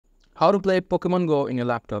How to play Pokemon Go in your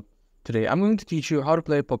laptop. Today I'm going to teach you how to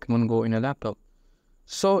play Pokemon Go in your laptop.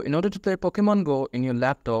 So in order to play Pokemon Go in your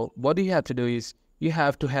laptop, what you have to do is you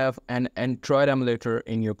have to have an Android emulator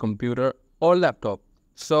in your computer or laptop.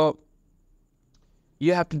 So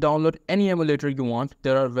you have to download any emulator you want.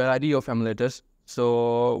 There are a variety of emulators.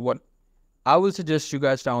 So what I will suggest you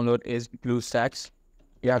guys download is BlueStacks.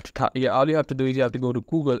 All you have to do is you have to go to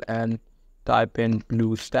Google and type in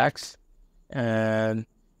BlueStacks, and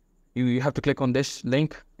you have to click on this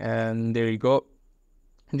link, and there you go.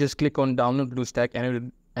 Just click on download BlueStack,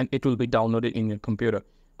 and it will be downloaded in your computer.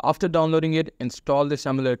 After downloading it, install this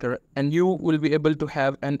emulator, and you will be able to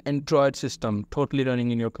have an Android system totally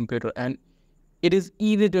running in your computer. And it is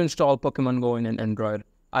easy to install Pokemon Go in an Android.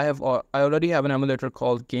 I already have an emulator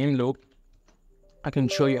called Game Loop. I can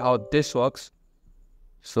show you how this works.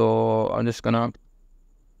 So I'm just gonna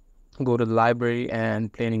go to the library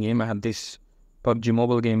and play any game. I have this PUBG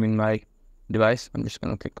mobile game in my device. I'm just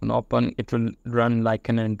gonna click on open. It will run like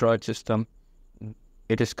an Android system.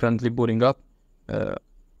 It is currently booting up. Now,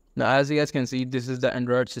 as you guys can see, this is the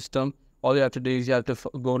Android system. All you have to do is you have to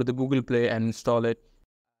go to the Google Play and install it.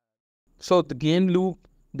 So the Game Loop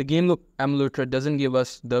emulator doesn't give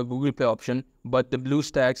us the Google Play option, but the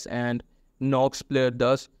BlueStacks and Nox player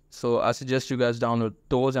does. So I suggest you guys download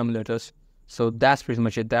those emulators. So that's pretty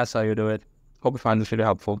much it. That's how you do it. Hope you find this video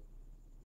helpful.